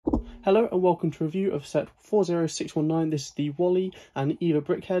Hello and welcome to a review of set 40619. This is the Wally and Eva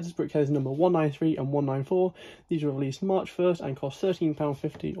BrickHeadz. BrickHeadz number 193 and 194. These were released March 1st and cost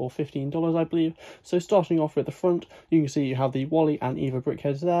 £13.50 or $15 I believe. So starting off with the front, you can see you have the Wally and Eva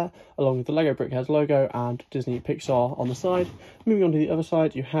BrickHeadz there, along with the Lego BrickHeadz logo and Disney Pixar on the side. Moving on to the other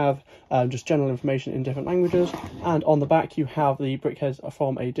side, you have just general information in different languages, and on the back you have the BrickHeadz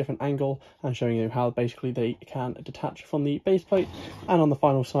from a different angle and showing you how basically they can detach from the base plate. And on the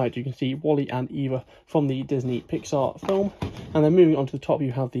final side you can see Wally and Eva from the Disney Pixar film. And then moving on to the top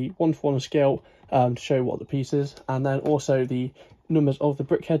you have the 1:1 scale to show what the piece is, and then also the numbers of the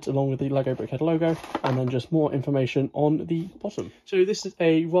BrickHeadz along with the Lego BrickHeadz logo, and then just more information on the bottom. So this is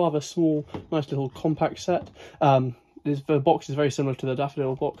a rather small, nice little compact set. The box is very similar to the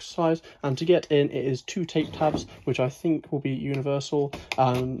Daffodil box size, and to get in it is 2 tape tabs, which I think will be universal,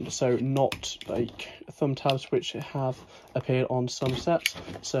 so not like thumb tabs which have appeared on some sets.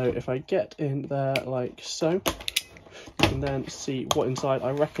 So if I get in there like so, you can then see what inside.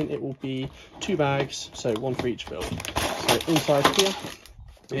 I reckon it will be 2 bags, so 1 for each build. So inside here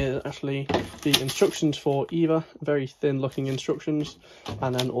is actually the instructions for Eva, very thin looking instructions,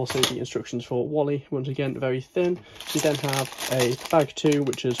 and then also the instructions for Wally, once again very thin. You then have a bag 2,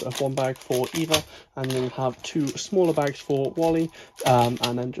 which is a 1 bag for Eva, and then you have 2 smaller bags for Wally,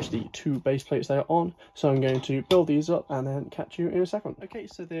 and then just the 2 base plates they are on. So I'm going to build these up and then catch you in a second. Okay,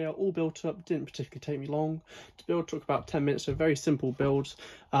 so they are all built up, didn't particularly take me long to build, took about 10 minutes, so very simple builds,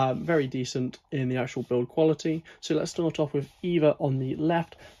 very decent in the actual build quality. So let's start off with Eva on the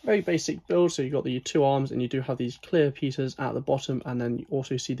left. Very basic build, so you've got the 2 arms and you do have these clear pieces at the bottom, and then you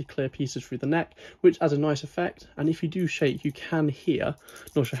also see the clear pieces through the neck, which adds a nice effect. And if you do shake, you can hear,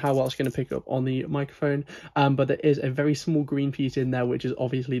 not sure how well it's going to pick up on the microphone, but there is a very small green piece in there, which is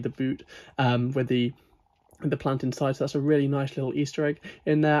obviously the boot with the plant inside, so that's a really nice little Easter egg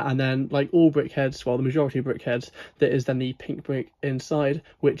in there. And then, like all BrickHeadz, well, the majority of BrickHeadz, there is then the pink brick inside,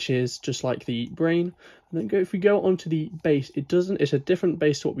 which is just like the brain. And then if we go onto the base, it's a different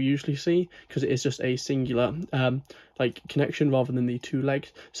base to what we usually see, because it is just a singular like connection rather than the 2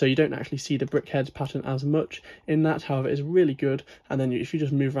 legs, so you don't actually see the BrickHeadz pattern as much in that. However, it's really good. And then if you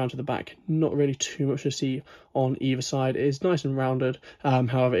just move around to the back, not really too much to see on either side. It is nice and rounded,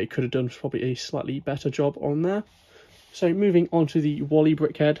 however it could have done probably a slightly better job on there. So moving on to the Wally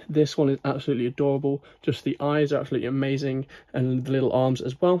BrickHeadz, this one is absolutely adorable. Just the eyes are absolutely amazing, and the little arms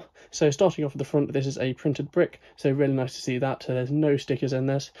as well. So starting off at the front, this is a printed brick, so really nice to see that. So there's no stickers in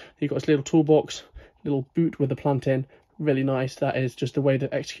this. You've got this little toolbox, little boot with the plant in, really nice. That is just the way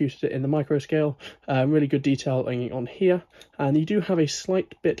they've executed it in the micro scale. Really good detailing on here, and you do have a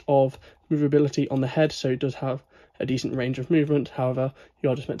slight bit of movability on the head, so it does have a decent range of movement. However, you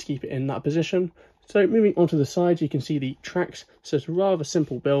are just meant to keep it in that position. So moving on to the sides, you can see the tracks. So it's a rather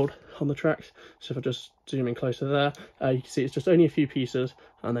simple build on the tracks. So if I just zoom in closer there, you can see it's just only a few pieces,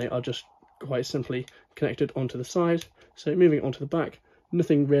 and they are just quite simply connected onto the side. So moving on to the back,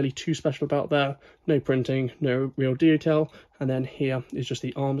 nothing really too special about there, no printing, no real detail. And then here is just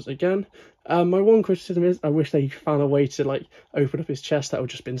the arms again. My one criticism is I wish they found a way to like open up his chest. That would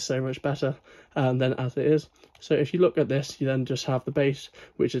just been so much better than as it is. So if you look at this, you then just have the base,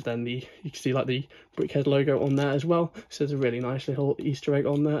 which is then you can see like the BrickHeadz logo on there as well. So there's a really nice little Easter egg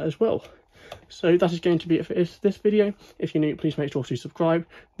on there as well. So that is going to be it for this video. If you're new, please make sure to subscribe.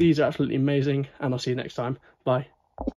 These are absolutely amazing, and I'll see you next time. Bye.